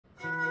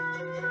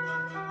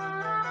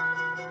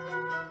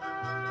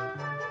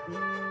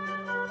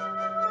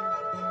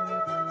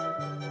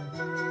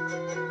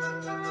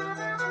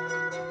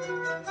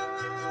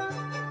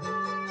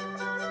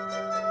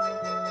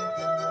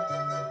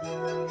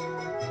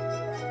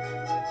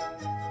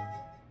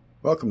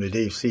Welcome to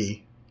Dave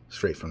C,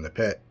 straight from the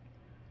pit.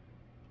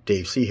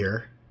 Dave C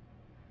here.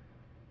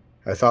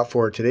 I thought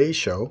for today's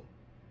show,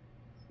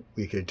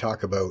 we could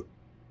talk about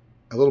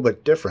a little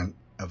bit different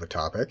of a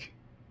topic.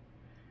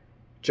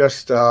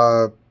 Just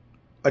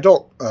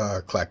adult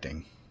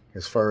collecting,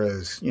 as far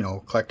as,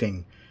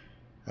 collecting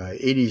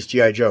 80s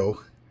G.I.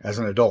 Joe as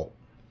an adult.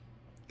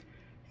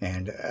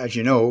 And as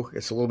you know,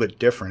 it's a little bit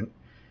different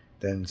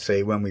than,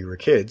 say, when we were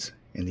kids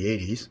in the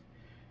 80s,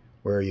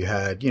 where you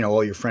had,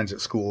 all your friends at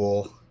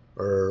school,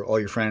 or all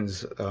your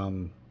friends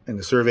in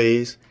the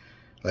surveys,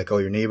 like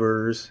all your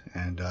neighbors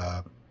and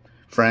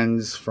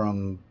friends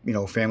from,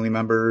 family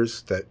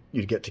members that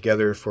you'd get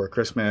together for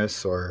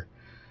Christmas or,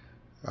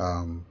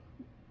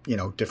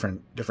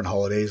 different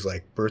holidays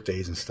like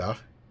birthdays and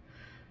stuff,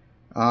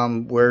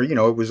 where,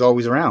 it was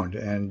always around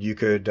and you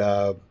could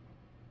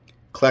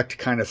collect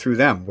kind of through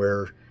them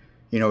where,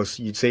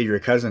 you'd say to your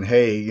cousin,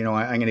 hey, I'm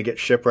going to get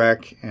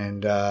Shipwreck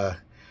and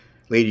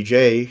Lady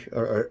J,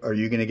 are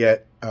you going to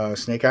get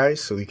Snake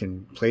Eyes so we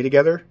can play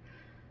together?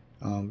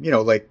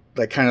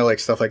 Like kind of like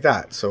stuff like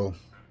that. So,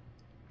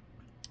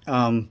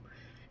 yeah,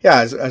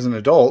 as an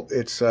adult,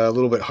 it's a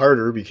little bit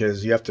harder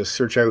because you have to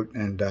search out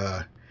and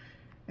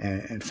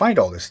find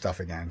all this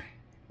stuff again.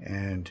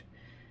 And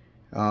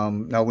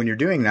now when you're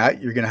doing that,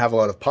 you're going to have a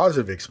lot of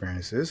positive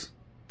experiences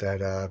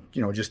that,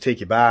 just take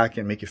you back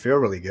and make you feel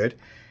really good.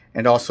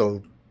 And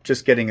also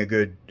just getting a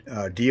good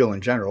deal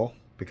in general,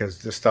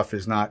 because this stuff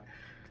is not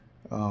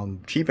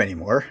cheap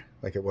anymore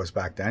like it was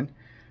back then.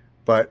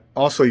 But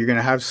also you're going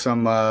to have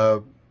some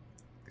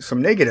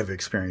negative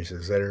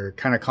experiences that are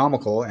kind of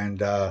comical.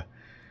 And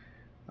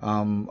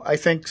I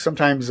think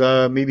sometimes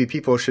maybe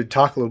people should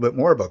talk a little bit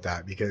more about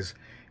that, because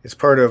it's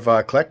part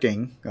of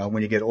collecting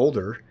when you get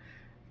older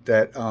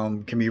that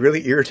can be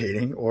really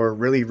irritating or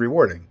really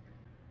rewarding.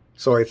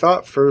 So I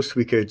thought first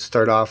we could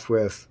start off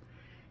with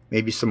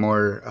maybe some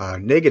more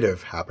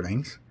negative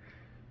happenings,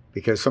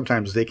 because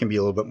sometimes they can be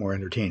a little bit more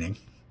entertaining.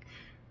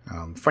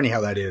 Funny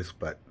how that is,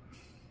 but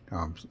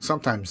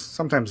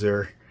sometimes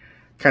they're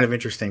kind of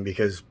interesting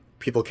because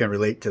people can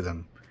relate to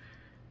them.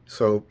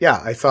 So yeah,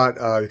 I thought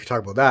we could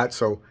talk about that.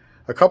 So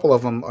a couple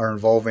of them are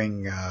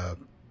involving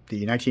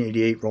the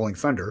 1988 Rolling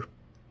Thunder,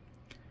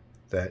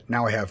 that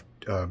now I have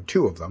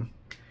two of them.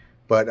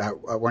 But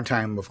at one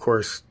time, of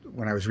course,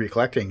 when I was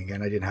recollecting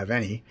again, I didn't have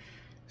any.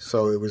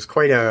 So it was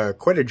quite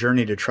a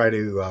journey to try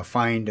to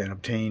find and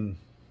obtain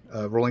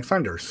Rolling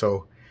Thunder.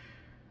 So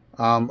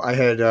I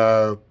had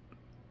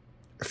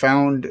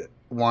found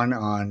one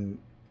on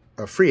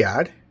a free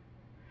ad,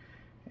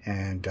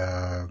 and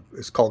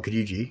it's called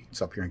Kijiji.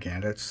 It's up here in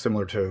Canada. It's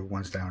similar to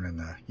ones down in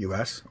the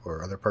US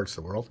or other parts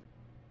of the world.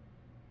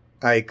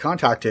 I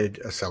contacted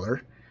a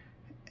seller,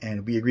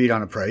 and we agreed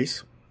on a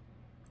price.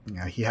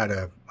 He had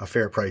a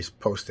fair price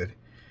posted,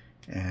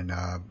 and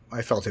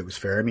I felt it was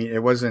fair. I mean,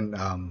 it wasn't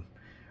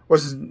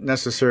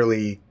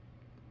necessarily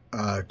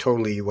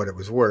totally what it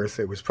was worth.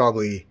 It was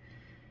probably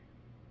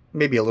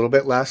maybe a little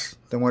bit less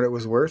than what it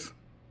was worth,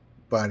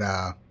 but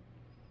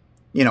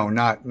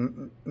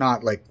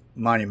not like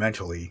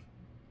monumentally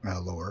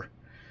lower.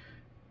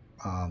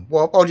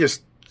 Well, I'll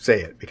just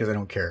say it because I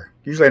don't care.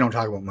 Usually I don't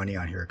talk about money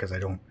on here because I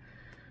don't,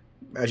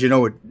 as you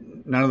know,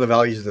 none of the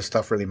values of the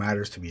stuff really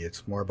matters to me.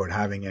 It's more about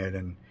having it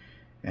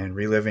and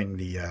reliving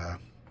the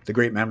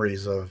great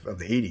memories of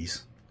the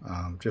 80s,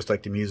 just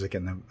like the music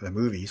and the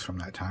movies from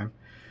that time.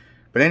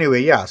 But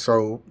anyway, yeah,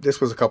 so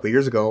this was a couple of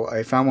years ago.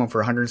 I found one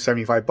for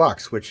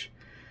 $175,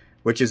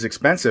 which is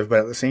expensive, but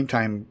at the same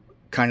time,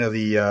 kind of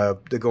the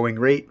going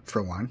rate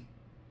for one.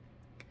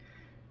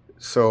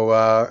 So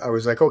I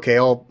was like, okay,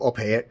 I'll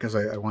pay it, because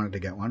I wanted to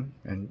get one,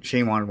 and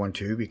Shane wanted one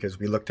too, because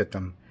we looked at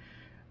them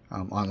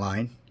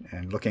online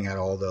and looking at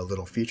all the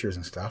little features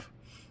and stuff.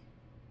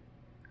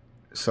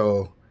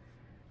 So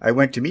I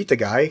went to meet the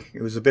guy.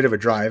 It was a bit of a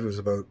drive. It was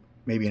about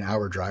maybe an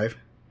hour drive,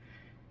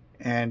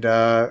 and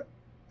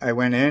I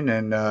went in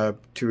and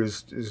to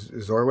his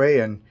doorway,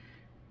 and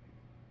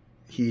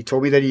he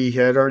told me that he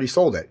had already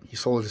sold it. He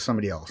sold it to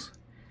somebody else.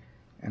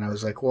 And I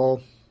was like,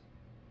 well,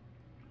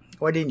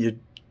 why didn't you,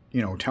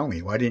 tell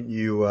me? Why didn't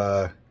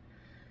you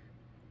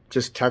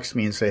just text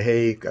me and say,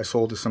 hey, I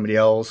sold to somebody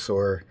else,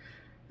 or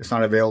it's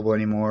not available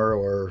anymore,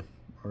 or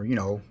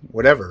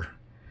whatever.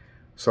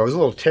 So I was a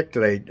little ticked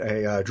that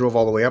I drove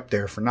all the way up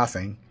there for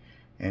nothing.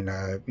 And,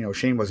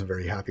 Shane wasn't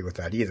very happy with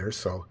that either.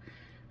 So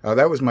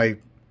that was my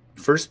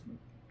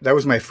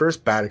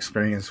first bad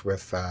experience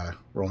with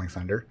Rolling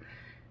Thunder.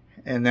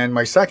 And then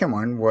my second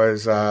one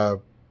was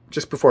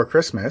just before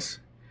Christmas,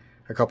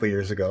 a couple of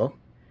years ago.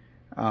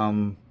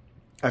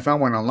 I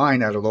found one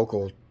online at a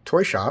local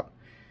toy shop.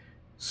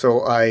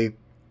 So I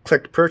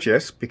clicked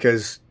purchase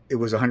because it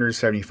was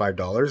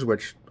 $175,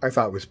 which I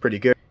thought was pretty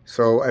good.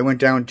 So I went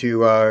down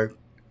to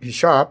his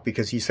shop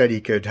because he said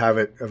he could have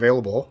it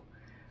available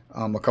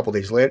a couple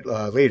days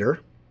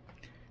later.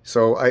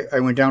 So I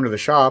went down to the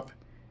shop,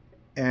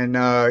 and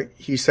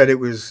he said it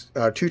was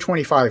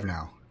 $225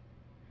 now.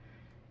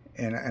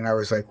 And I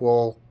was like,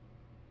 well,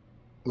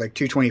 like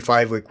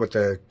 $225 like with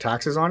the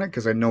taxes on it,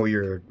 because I know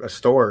you're a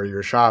store or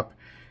you're a shop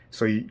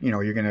So you know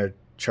you're going to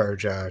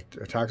charge a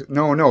tax.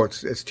 No,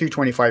 it's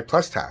 $225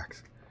 plus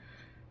tax.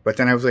 But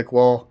then I was like,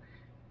 well,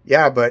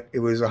 yeah, but it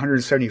was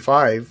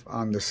 $175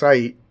 on the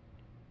site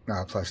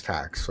plus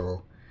tax.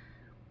 So,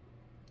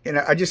 and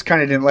I just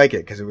kind of didn't like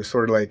it because it was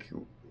sort of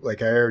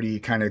like I already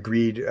kind of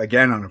agreed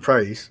again on the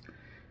price,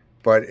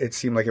 but it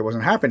seemed like it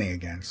wasn't happening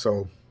again.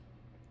 So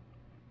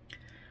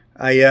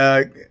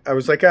I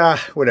was like,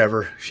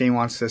 whatever. Shane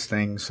wants this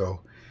thing, so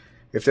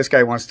if this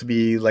guy wants to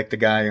be like the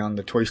guy on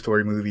the Toy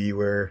Story movie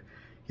where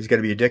he's got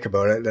to be a dick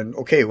about it, then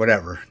okay,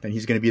 whatever. Then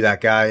he's going to be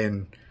that guy,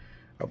 and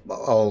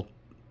I'll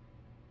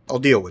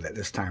deal with it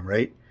this time,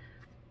 right?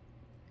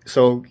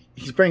 So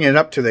he's bringing it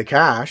up to the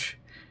cash,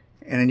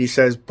 and then he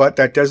says, but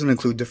that doesn't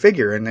include the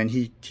figure. And then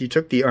he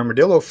took the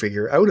armadillo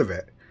figure out of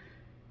it.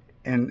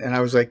 And I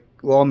was like,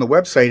 well, on the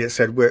website it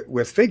said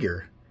with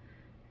figure.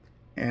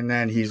 And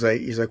then he's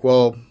like,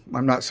 well,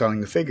 I'm not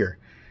selling the figure.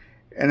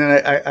 And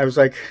then I was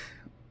like,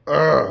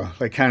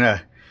 like kind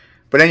of,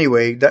 but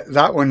anyway,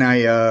 that one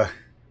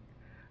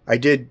I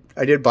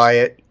did buy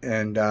it,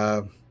 and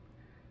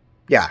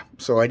yeah,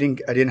 so I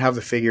didn't have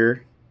the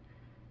figure,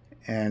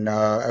 and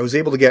I was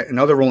able to get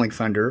another Rolling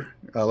Thunder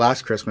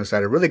last Christmas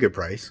at a really good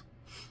price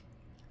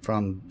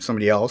from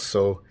somebody else.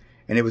 So,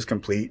 and it was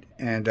complete,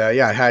 and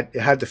yeah, it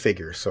had the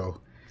figure. So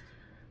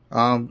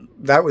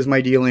that was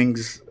my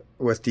dealings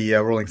with the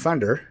Rolling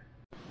Thunder,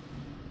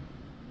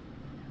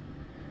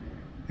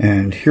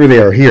 and here they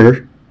are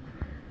here.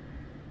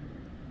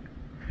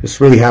 Just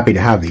really happy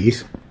to have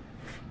these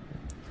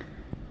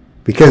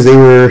because they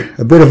were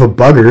a bit of a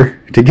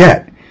bugger to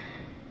get.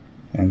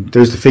 And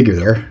there's the figure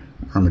there,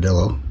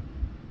 armadillo.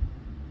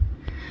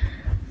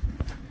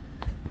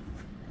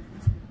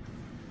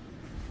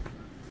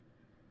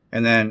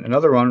 And then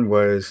another one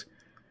was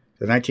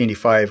the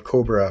 1985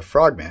 Cobra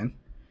Frogman.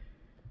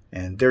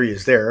 And there he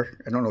is there.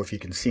 I don't know if you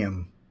can see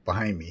him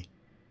behind me.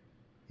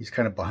 He's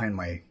kind of behind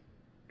my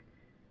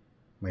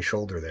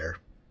shoulder there.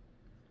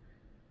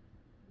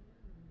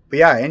 But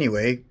yeah,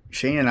 anyway,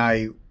 Shane and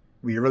I,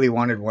 we really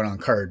wanted one on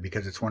card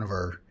because it's one of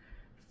our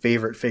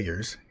favorite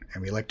figures,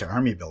 and we like to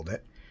army build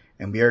it.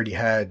 And we already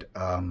had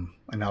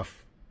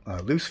enough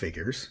loose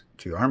figures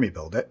to army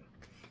build it.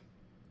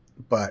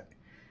 But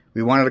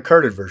we wanted a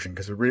carded version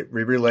because we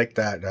really like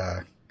that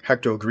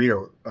Hecto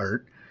Greedo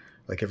art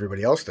like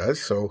everybody else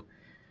does. So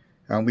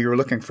we were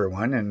looking for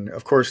one, and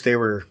of course they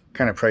were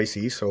kind of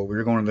pricey. So we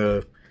were going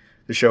to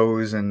the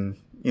shows, and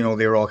you know,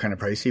 they were all kind of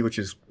pricey, which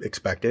is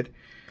expected.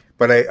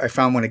 But I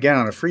found one again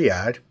on a free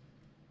ad,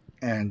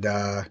 and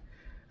a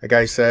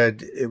guy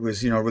said it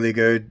was, you know, really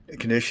good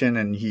condition,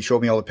 and he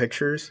showed me all the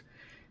pictures,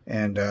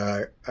 and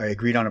I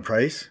agreed on a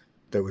price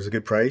that was a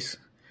good price.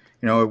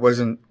 You know, it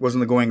wasn't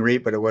the going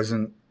rate, but it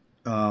wasn't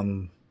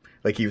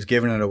like he was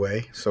giving it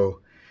away.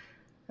 So,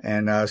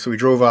 and so we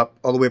drove up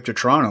all the way up to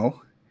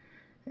Toronto,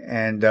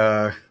 and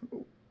I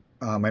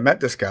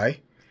met this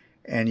guy,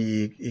 and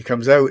he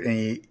comes out,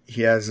 and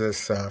he has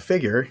this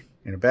figure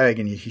in a bag,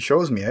 and he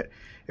shows me it.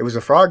 It was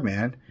a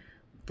Frogman,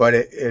 but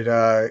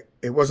it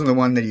wasn't the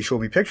one that he showed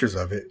me pictures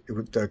of.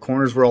 The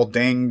corners were all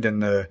dinged,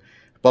 and the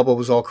bubble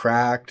was all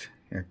cracked,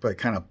 and it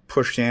kind of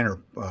pushed in or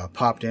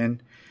popped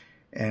in,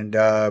 and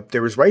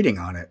there was writing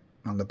on it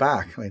on the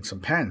back, like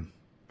some pen.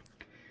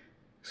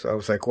 So I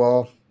was like,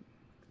 well,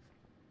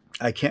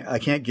 I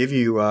can't give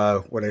you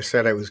what I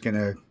said I was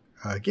gonna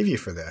give you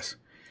for this,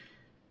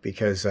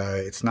 because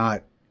it's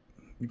not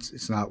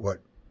what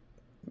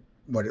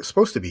it's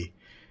supposed to be.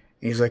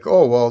 And he's like,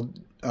 oh well,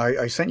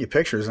 I sent you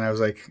pictures, and I was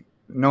like,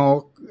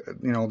 no,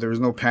 you know, there was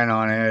no pen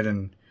on it,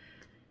 and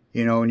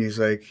you know, and he's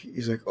like,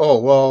 oh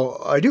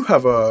well, I do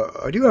have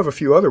a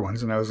few other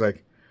ones, and I was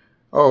like,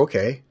 oh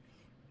okay.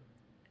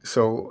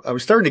 So I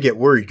was starting to get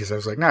worried because I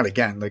was like, not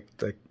again, like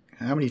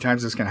how many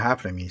times is this gonna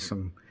happen to me?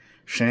 Some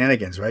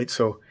shenanigans, right?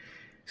 So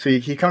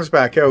he comes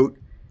back out,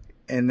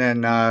 and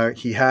then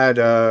he had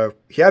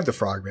the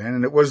Frogman,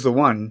 and it was the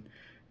one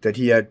that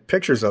he had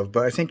pictures of,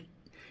 but I think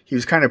he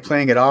was kind of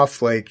playing it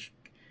off like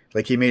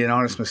he made an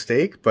honest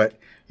mistake, but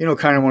you know,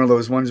 kind of one of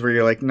those ones where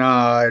you're like,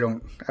 nah, I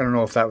don't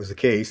know if that was the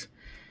case.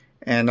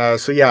 And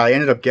so yeah, I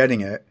ended up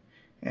getting it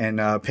and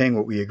paying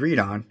what we agreed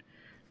on,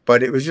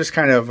 but it was just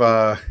kind of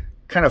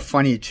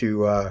funny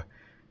to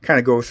kind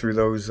of go through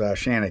those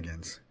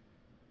shenanigans.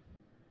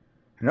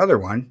 Another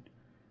one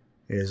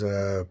is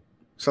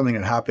something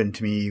that happened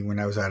to me when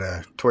I was at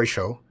a toy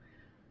show,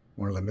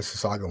 one of the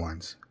Mississauga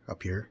ones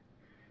up here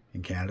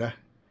in Canada,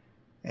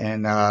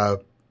 and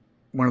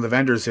one of the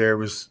vendors there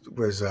was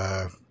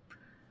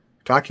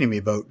talking to me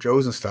about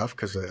Joe's and stuff,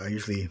 because I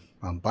usually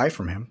buy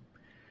from him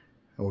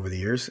over the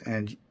years,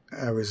 and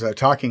I was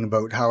talking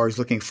about how I was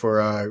looking for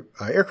a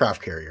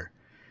aircraft carrier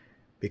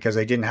because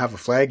I didn't have a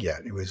flag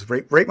yet. It was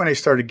right when I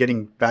started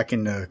getting back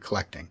into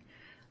collecting.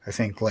 I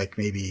think like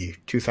maybe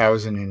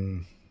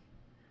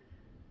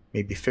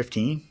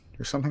 2015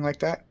 or something like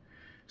that.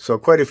 So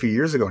quite a few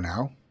years ago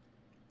now.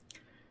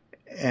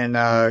 And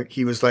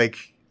he was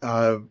like,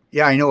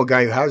 yeah, I know a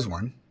guy who has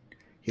one.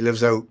 He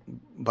lives out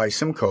by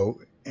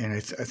Simcoe, and I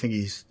think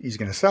he's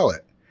going to sell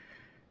it.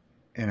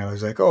 And I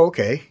was like, oh,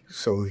 okay.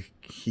 So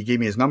he gave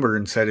me his number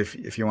and said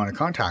if you want to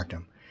contact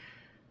him.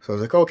 So I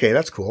was like, okay,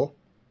 that's cool.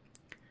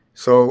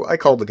 So I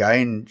called the guy,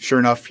 and sure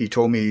enough, he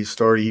told me his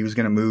story. He was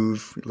going to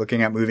move,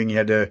 looking at moving. He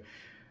had to,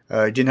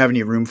 didn't have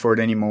any room for it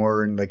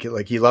anymore. And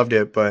like he loved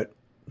it, but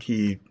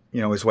he,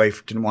 his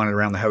wife didn't want it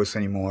around the house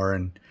anymore.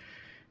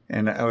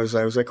 And I was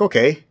like,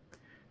 okay,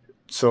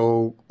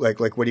 so like,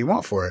 what do you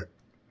want for it?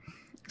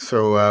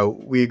 So,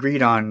 we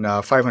agreed on,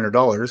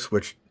 $500,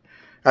 which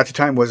at the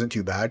time wasn't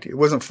too bad. It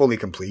wasn't fully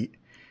complete.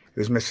 It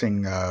was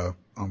missing,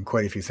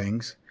 quite a few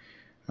things.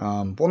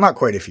 Well, not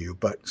quite a few,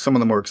 but some of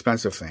the more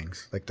expensive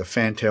things, like the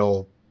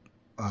fantail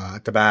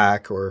at the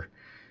back, or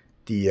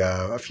the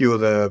a few of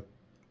the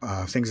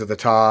things at the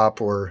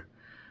top, or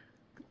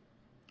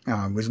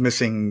was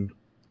missing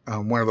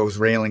one of those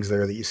railings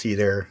there that you see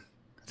there.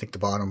 I think the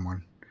bottom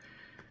one.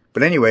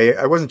 But anyway,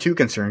 I wasn't too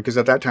concerned because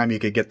at that time you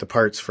could get the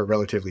parts for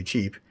relatively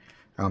cheap,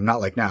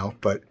 not like now.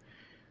 But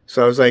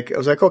so I was like,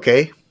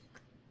 okay.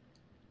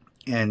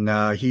 And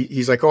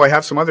he's like, oh, I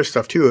have some other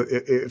stuff too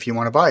if you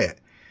want to buy it.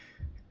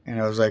 And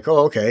I was like,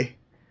 oh, okay.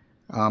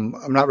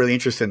 I'm not really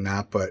interested in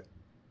that, but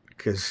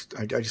because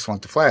I just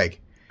want the flag.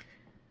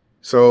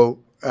 So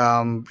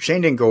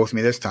Shane didn't go with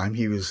me this time.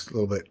 He was a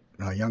little bit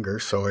younger.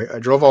 So I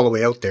drove all the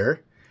way out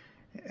there,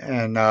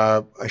 and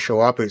I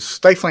show up. It's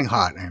stifling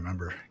hot, I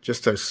remember.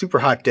 Just a super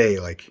hot day.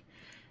 Like,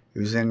 it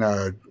was in,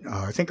 I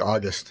think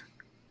August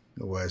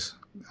it was.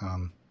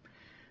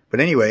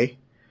 But anyway,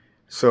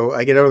 so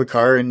I get out of the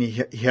car, and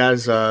he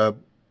has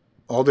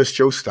all this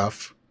Joe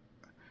stuff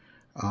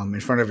in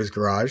front of his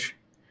garage,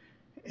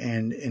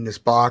 and in this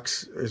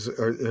box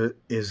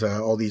is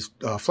all these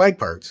flag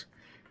parts,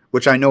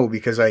 which I know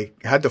because I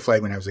had the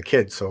flag when I was a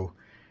kid. So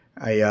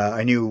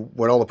I knew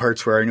what all the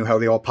parts were. I knew how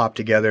they all pop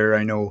together.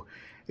 I know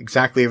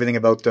exactly everything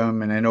about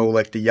them, and I know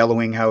like the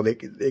yellowing, how they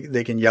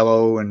can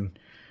yellow, and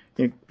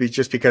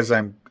just because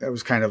I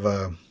was kind of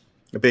a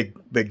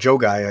big Joe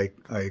guy,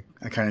 I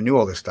kind of knew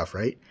all this stuff,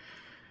 right?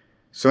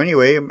 So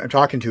anyway, I'm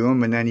talking to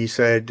him, and then he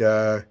said,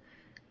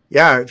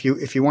 yeah,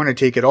 if you want to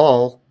take it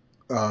all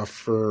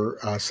for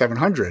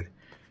 $700,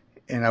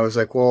 and I was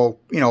like, well,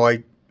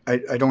 I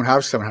don't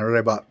have $700.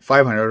 I bought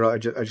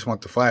 $500. I just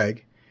want the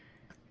flag.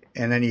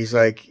 And then he's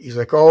like,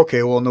 oh,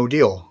 okay, well, no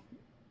deal.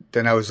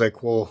 Then I was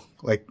like, well,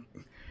 like,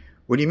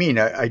 what do you mean?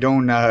 I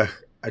don't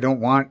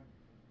want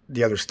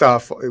the other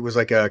stuff. It was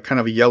like a kind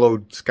of a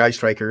yellow Sky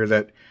Striker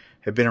that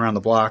had been around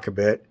the block a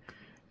bit,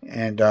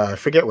 and I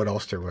forget what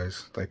else there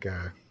was, like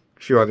a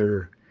few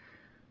other,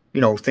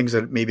 things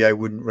that maybe I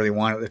wouldn't really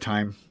want at the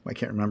time. I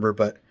can't remember,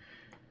 but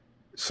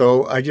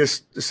so I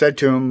just said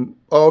to him,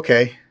 oh,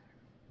 okay.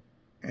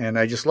 And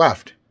I just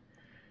left.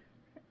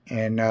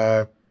 And,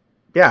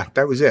 yeah,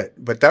 that was it.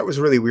 But that was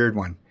a really weird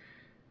one.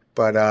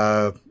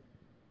 But,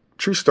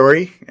 true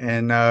story,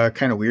 and,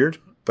 kind of weird,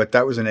 but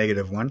that was a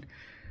negative one.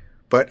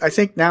 But I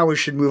think now we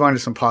should move on to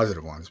some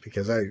positive ones,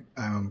 because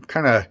I'm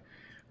kind of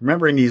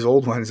remembering these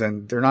old ones,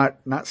 and they're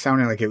not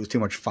sounding like it was too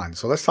much fun.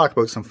 So let's talk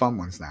about some fun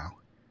ones now.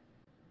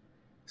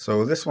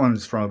 So this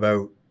one's from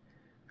about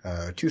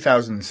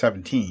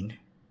 2017,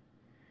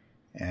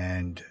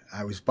 and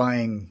I was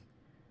buying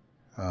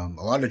a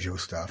lot of Joe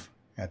stuff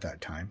at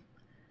that time,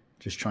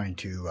 just trying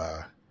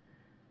to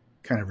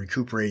kind of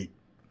recuperate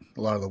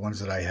a lot of the ones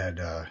that I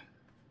had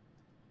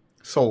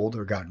sold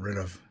or gotten rid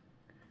of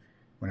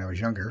when I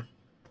was younger.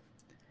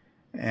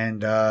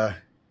 And I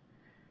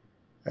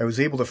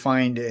was able to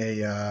find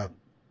a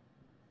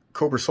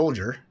Cobra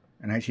Soldier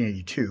in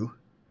 1982,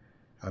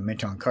 a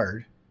mint on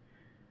card,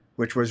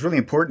 which was really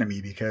important to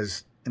me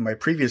because in my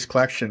previous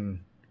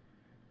collection,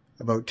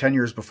 about 10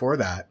 years before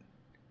that,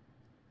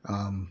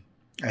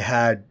 I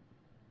had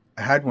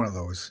one of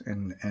those,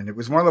 and it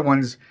was one of the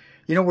ones,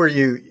 where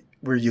you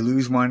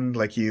lose one,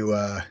 like you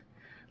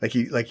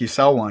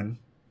sell one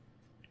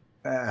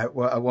at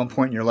one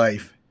point in your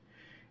life,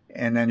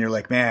 and then you're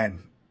like,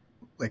 man,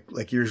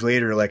 like years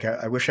later, like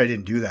I wish I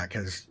didn't do that,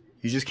 because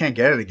you just can't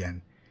get it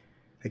again.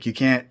 Like you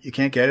can't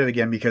get it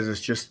again because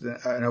it's just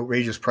an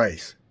outrageous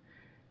price.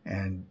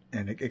 And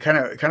it kind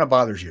of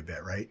bothers you a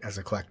bit, right? As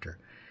a collector,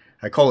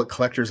 I call it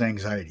collector's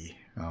anxiety.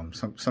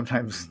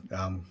 Sometimes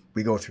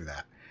we go through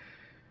that,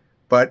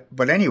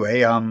 but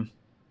anyway,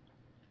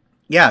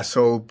 yeah.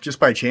 So just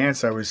by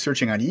chance, I was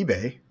searching on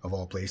eBay of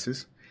all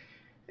places,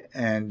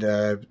 and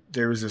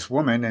there was this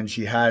woman, and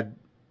she had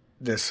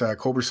this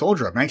Cobra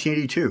Soldier up,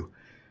 1982,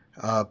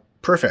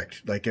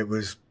 perfect. Like it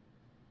was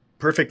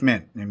perfect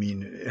mint. I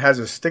mean, it has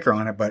a sticker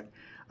on it, but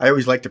I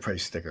always like the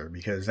price sticker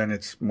because then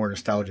it's more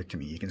nostalgic to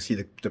me. You can see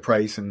the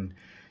price and,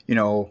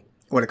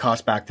 what it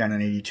cost back then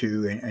in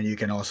 82. And you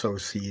can also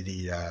see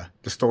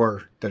the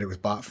store that it was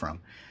bought from,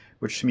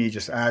 which to me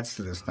just adds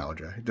to the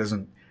nostalgia. It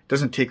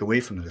doesn't take away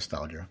from the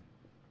nostalgia.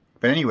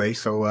 But anyway,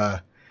 so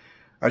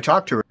I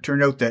talked to her. It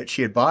turned out that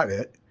she had bought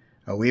it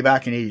way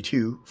back in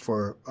 82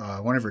 for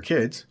one of her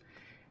kids.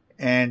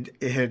 And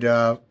it had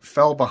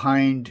fell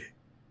behind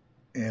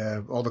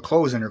all the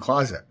clothes in her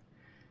closet.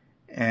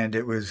 And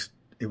it was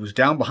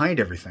down behind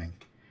everything,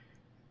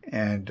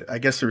 and I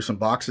guess there were some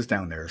boxes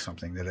down there or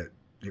something that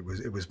it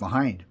was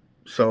behind.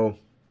 So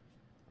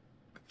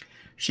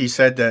she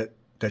said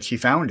that she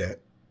found it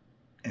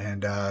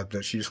and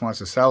that she just wants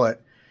to sell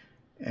it,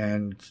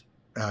 and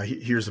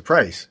here's the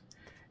price.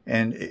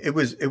 And it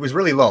was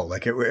really low.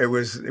 Like it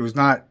was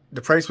not,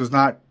 the price was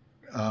not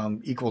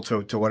equal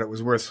to what it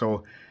was worth.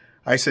 So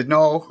I said,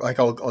 no, like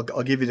I'll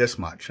give you this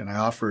much. And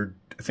I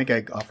think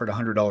I offered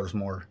 $100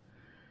 more.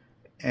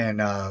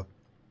 And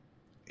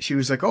she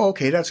was like, oh,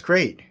 okay, that's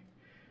great.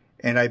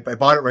 And I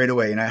bought it right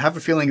away. And I have a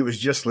feeling it was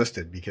just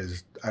listed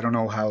because I don't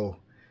know how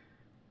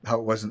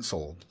it wasn't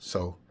sold.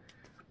 So,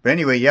 but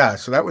anyway, yeah,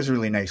 so that was a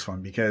really nice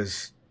one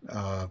because,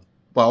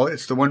 well,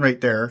 it's the one right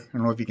there. I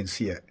don't know if you can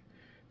see it.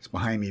 It's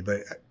behind me,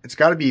 but it's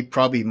got to be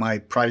probably my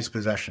prized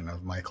possession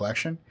of my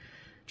collection,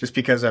 just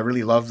because I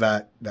really love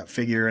that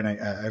figure, and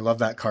I love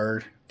that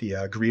card, the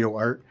Garrido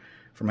art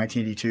from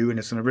 1982, and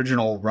it's an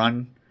original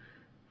run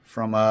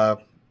from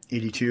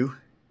 82.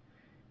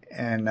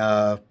 And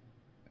I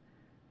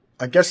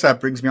guess that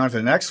brings me on to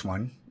the next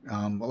one.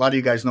 A lot of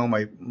you guys know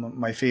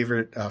my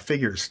favorite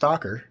figure is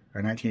Stalker,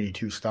 a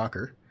 1982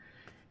 Stalker,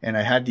 and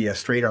I had the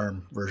straight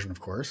arm version, of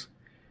course,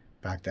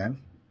 back then,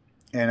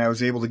 and I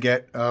was able to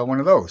get one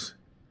of those.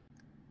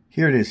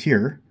 Here it is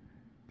here.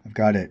 I've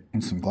got it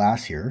in some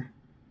glass here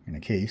in a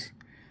case.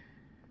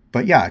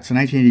 But yeah, it's a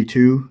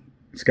 1982.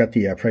 It's got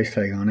the price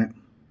tag on it.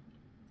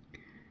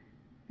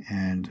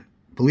 And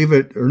believe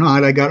it or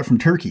not, I got it from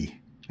Turkey.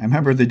 I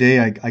remember the day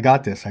I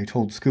got this, I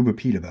told Scuba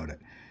Pete about it.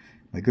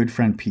 My good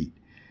friend Pete.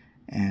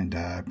 And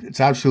it's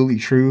absolutely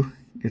true.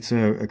 It's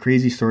a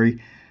crazy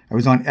story. I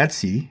was on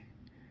Etsy,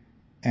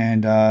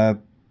 and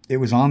it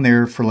was on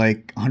there for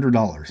like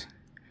 $100.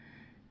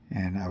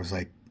 And I was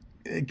like,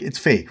 it's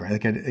fake, right?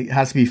 Like it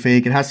has to be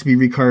fake. It has to be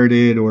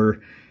recarded,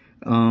 or,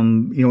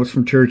 it's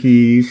from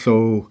Turkey,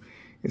 so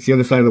it's the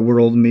other side of the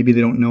world. And maybe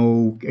they don't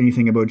know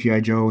anything about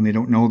G.I. Joe, and they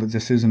don't know that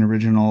this is an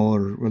original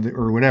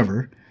or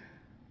whatever.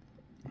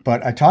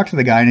 But I talked to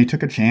the guy, and he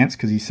took a chance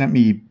because he sent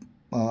me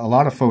a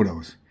lot of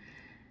photos.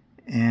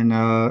 And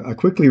I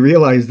quickly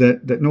realized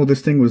that no,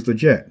 this thing was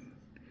legit.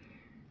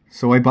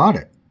 So I bought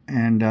it.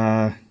 And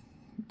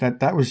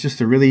that was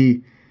just a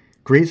really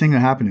great thing that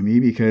happened to me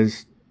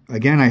because,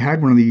 again, I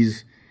had one of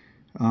these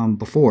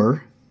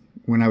before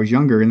when I was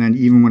younger, and then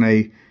even when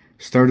I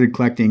started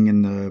collecting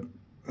in the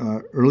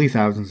early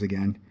thousands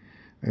again,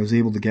 I was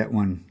able to get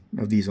one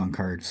of these on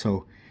cards.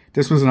 So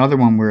this was another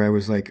one where I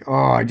was like,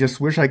 oh, I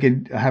just wish I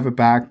could have it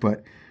back,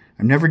 but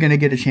I'm never going to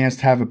get a chance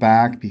to have it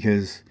back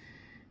because,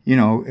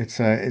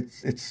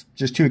 it's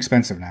just too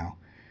expensive now.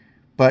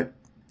 But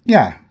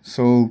yeah,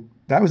 so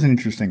that was an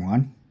interesting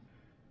one.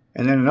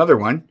 And then another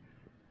one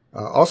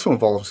also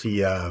involves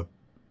the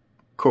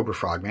Cobra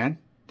Frogman,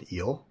 the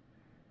eel,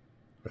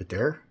 right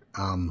there.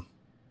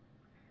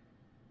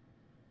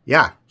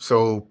 Yeah,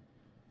 so,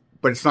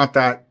 but it's not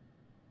that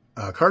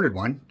carded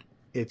one.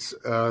 It's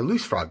a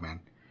loose Frogman.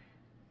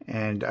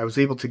 And I was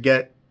able to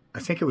get, I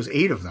think it was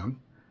 8 of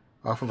them,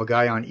 off of a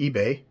guy on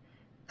eBay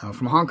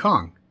from Hong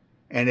Kong.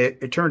 And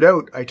it turned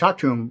out, I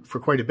talked to him for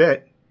quite a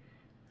bit.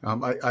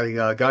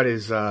 I got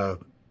his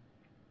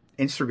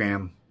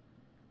Instagram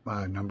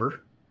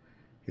number,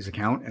 his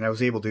account, and I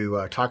was able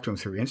to talk to him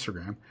through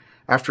Instagram.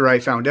 After I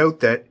found out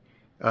that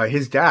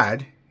his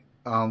dad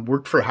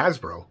worked for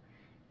Hasbro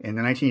in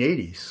the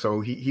 1980s.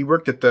 So he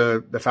worked at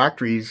the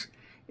factories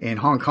in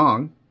Hong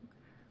Kong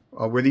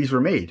where these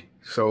were made.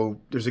 So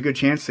there's a good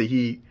chance that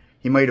he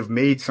might have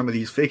made some of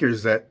these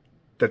figures that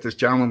this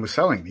gentleman was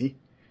selling me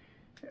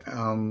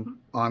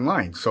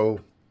online. So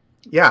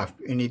yeah,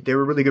 and they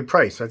were a really good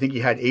price. I think he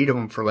had 8 of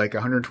them for like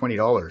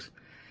 $120.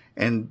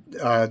 And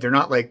they're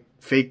not like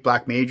fake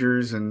Black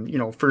Majors.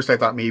 And, first I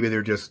thought maybe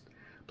they're just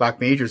Black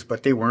Majors,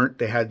 but they weren't.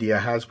 They had the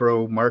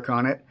Hasbro mark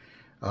on it,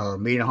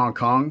 made in Hong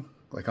Kong,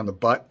 like on the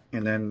butt,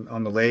 and then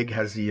on the leg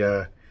has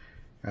the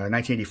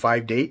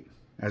 1985 date,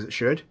 as it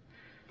should.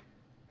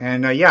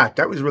 And yeah,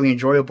 that was really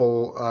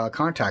enjoyable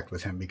contact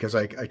with him because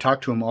I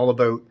talked to him all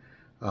about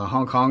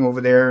Hong Kong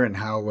over there and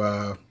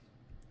how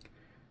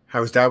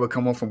his dad would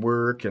come home from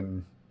work,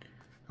 and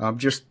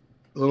just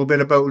a little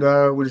bit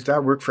about what his dad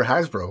worked for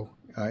Hasbro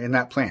in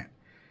that plant.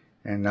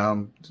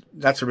 And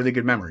that's a really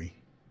good memory.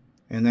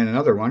 And then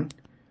another one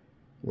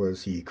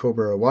was the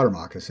Cobra water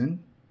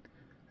moccasin,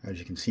 as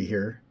you can see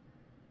here.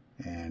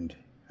 And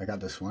I got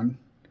this one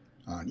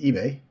on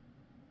eBay.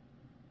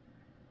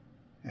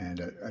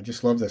 And I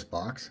just love this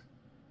box.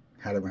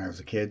 Had it when I was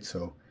a kid,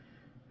 so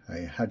I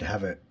had to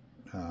have it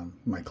in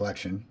my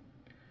collection,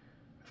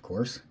 of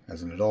course,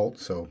 as an adult.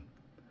 So,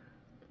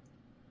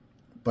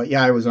 but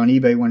yeah, I was on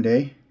eBay one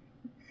day,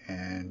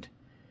 and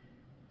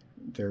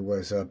there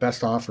was a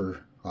best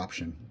offer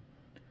option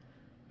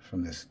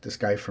from this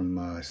guy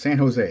from San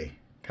Jose,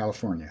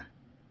 California,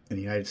 in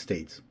the United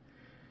States.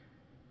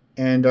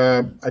 And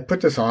I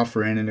put this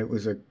offer in, and it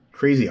was a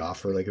crazy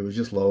offer. Like, it was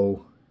just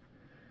low.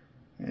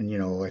 And,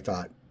 I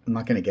thought, I'm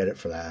not going to get it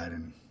for that,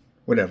 and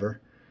whatever.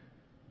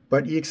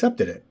 But he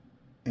accepted it.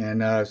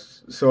 And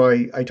so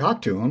I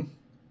talked to him,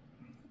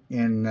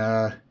 and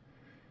I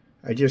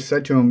just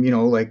said to him,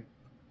 like,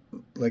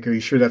 are you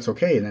sure that's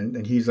okay? And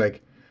then he's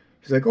like,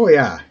 oh,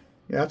 yeah,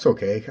 yeah, that's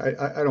okay.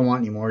 I don't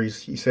want any more.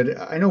 He said,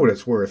 I know what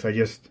it's worth. I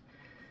just,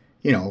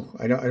 you know,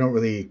 I don't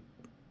really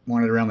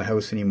want it around the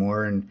house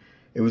anymore. And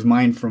it was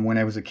mine from when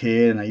I was a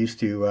kid, and I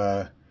used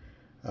to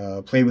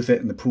play with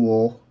it in the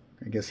pool.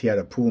 I guess he had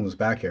a pool in his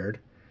backyard.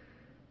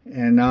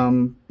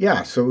 And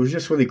yeah, so it was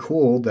just really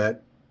cool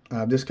that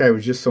this guy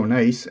was just so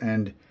nice,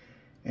 and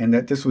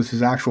that this was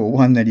his actual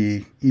one that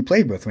he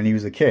played with when he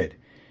was a kid,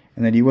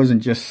 and that he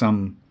wasn't just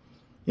some,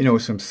 you know,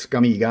 some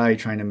scummy guy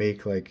trying to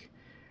make like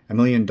 $1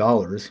 million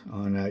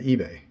on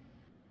eBay.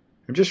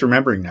 I'm just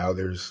remembering now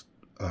there's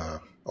a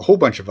whole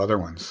bunch of other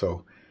ones,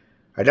 so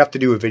I'd have to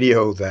do a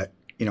video that,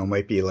 you know,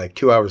 might be like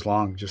 2 hours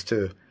long just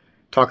to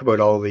talk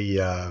about all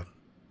the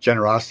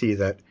generosity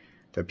that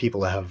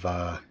people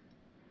have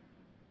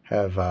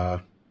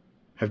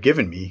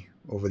given me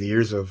over the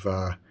years of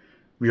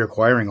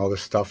reacquiring all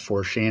this stuff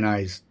for Shay and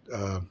I's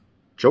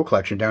Joe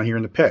collection down here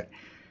in the pit.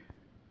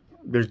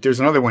 There's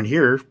another one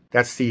here.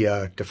 That's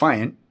the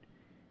Defiant,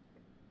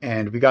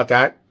 and we got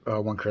that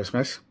one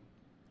Christmas,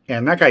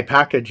 and that guy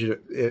packaged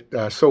it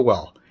so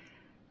well.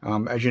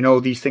 As you know,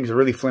 these things are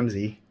really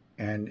flimsy,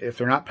 and if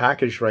they're not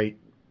packaged right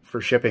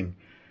for shipping,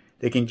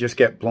 they can just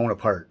get blown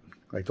apart,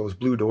 like those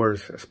blue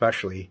doors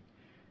especially.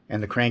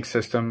 And the crank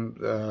system,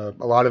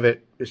 a lot of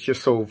it is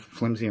just so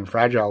flimsy and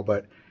fragile,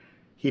 but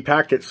he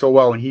packed it so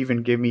well, and he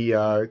even gave me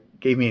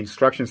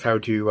instructions how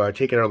to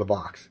take it out of the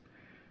box.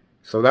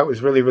 So that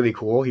was really, really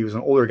cool. He was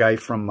an older guy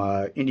from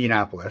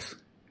Indianapolis,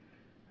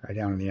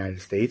 down in the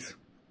United States.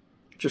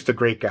 Just a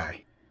great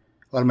guy.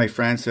 A lot of my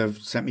friends have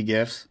sent me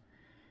gifts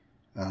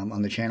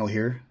on the channel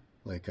here,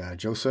 like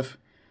Joseph.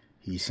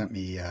 He sent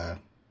me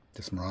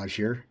this Mirage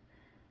here,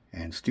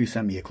 and Stu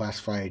sent me a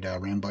classified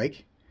Ram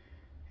bike.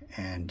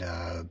 And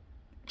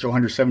Joe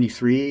Hunter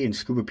 73 and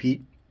Scuba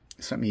Pete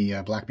sent me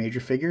Black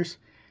Major figures.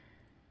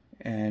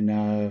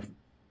 And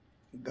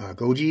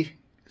Goji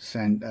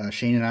sent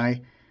Shane and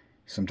I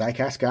some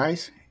diecast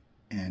guys,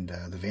 and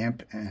the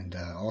Vamp, and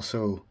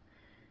also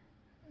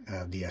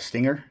the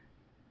Stinger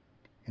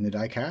in the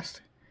diecast.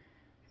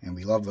 And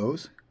we love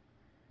those.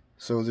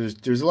 So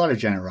there's a lot of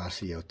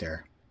generosity out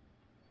there.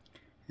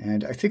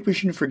 And I think we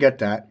shouldn't forget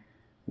that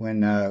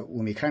when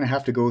we kind of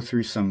have to go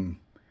through some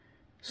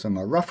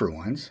rougher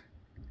ones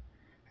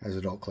as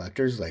adult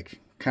collectors, like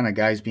kind of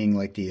guys being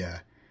like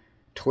the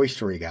Toy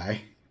Story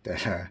guy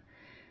that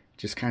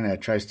just kind of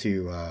tries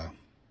to,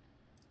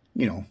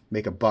 you know,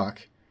 make a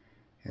buck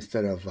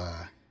instead of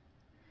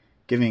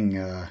giving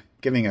a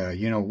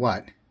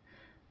you-know-what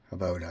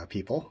about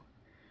people.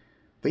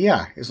 But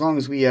yeah, as long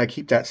as we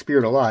keep that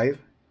spirit alive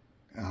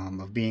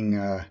of being,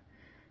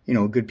 you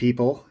know, good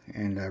people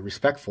and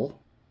respectful,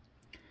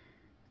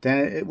 then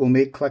it will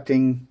make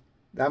collecting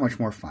that much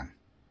more fun.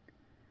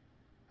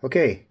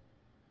 Okay,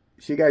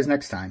 see you guys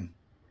next time.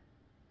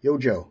 Yo,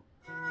 Joe.